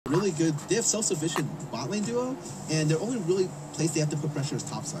really good. They have self-sufficient bot lane duo, and their only really place they have to put pressure is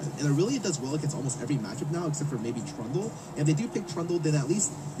topside. And it really does well against almost every matchup now, except for maybe Trundle. And if they do pick Trundle, then at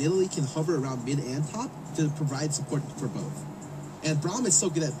least Nidalee can hover around mid and top to provide support for both. And Braum is so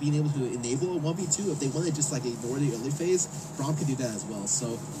good at being able to enable a 1v2. If they want to just like ignore the early phase, Braum can do that as well.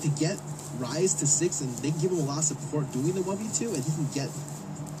 So to get Rise to 6, and they can give him a lot of support doing the 1v2, and he can get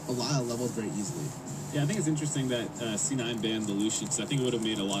a lot of levels very easily. Yeah, I think it's interesting that C9 banned the Lucian, because I think it would have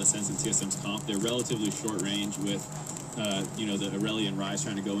made a lot of sense in TSM's comp. They're relatively short range with, you know, the Irelia and Rise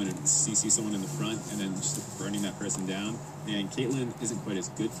trying to go in and CC someone in the front and then just burning that person down. And Caitlyn isn't quite as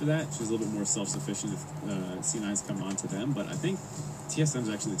good for that. She's a little bit more self-sufficient if C9's come on to them. But I think TSM's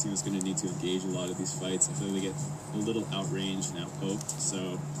actually the team that's going to need to engage a lot of these fights. I feel like they get a little outranged and outpoked.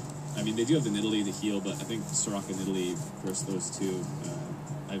 So, I mean, they do have the Nidalee to heal, but I think Soraka and Nidalee versus those two,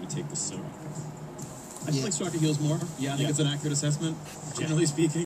 I would take the Soraka. I just like Soraka heals more. Yeah, I think it's an accurate assessment, generally speaking.